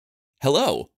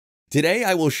Hello! Today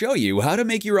I will show you how to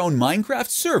make your own Minecraft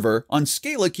server on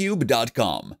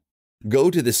scalacube.com.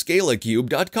 Go to the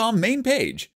scalacube.com main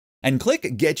page and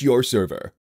click Get Your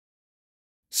Server.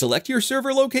 Select your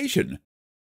server location.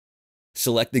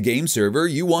 Select the game server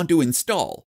you want to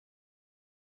install.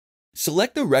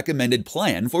 Select the recommended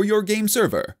plan for your game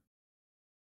server.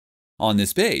 On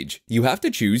this page, you have to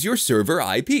choose your server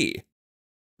IP.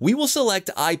 We will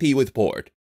select IP with port.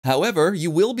 However,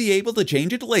 you will be able to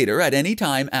change it later at any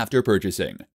time after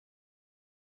purchasing.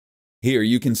 Here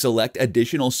you can select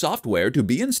additional software to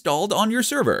be installed on your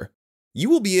server. You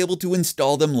will be able to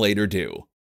install them later too.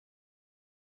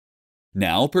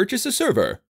 Now purchase a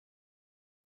server.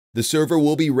 The server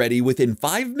will be ready within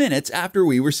 5 minutes after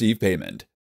we receive payment.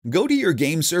 Go to your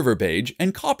game server page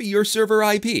and copy your server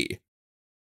IP.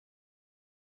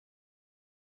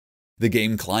 The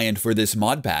game client for this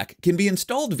mod pack can be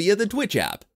installed via the Twitch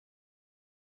app.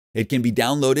 It can be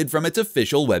downloaded from its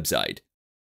official website.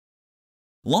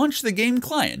 Launch the game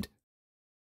client.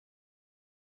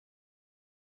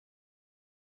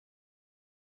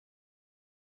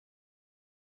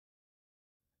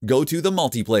 Go to the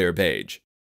multiplayer page.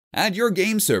 Add your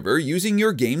game server using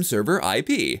your game server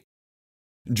IP.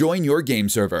 Join your game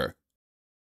server.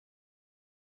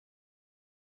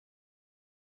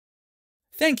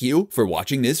 Thank you for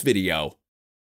watching this video.